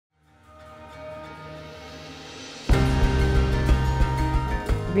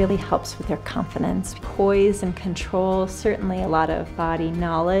really helps with their confidence. Poise and control, certainly a lot of body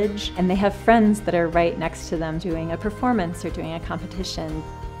knowledge, and they have friends that are right next to them doing a performance or doing a competition.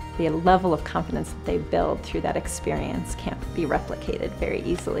 The level of confidence that they build through that experience can't be replicated very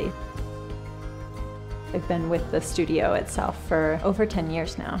easily. I've been with the studio itself for over 10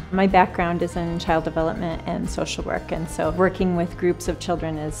 years now. My background is in child development and social work, and so working with groups of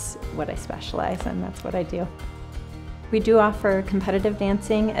children is what I specialize in. That's what I do. We do offer competitive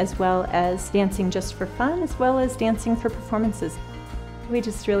dancing as well as dancing just for fun, as well as dancing for performances. We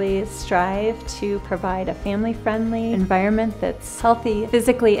just really strive to provide a family-friendly environment that's healthy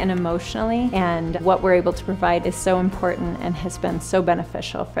physically and emotionally, and what we're able to provide is so important and has been so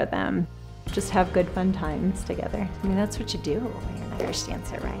beneficial for them. Just have good fun times together. I mean, that's what you do when you're an Irish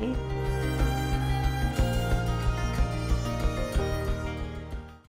dancer, right?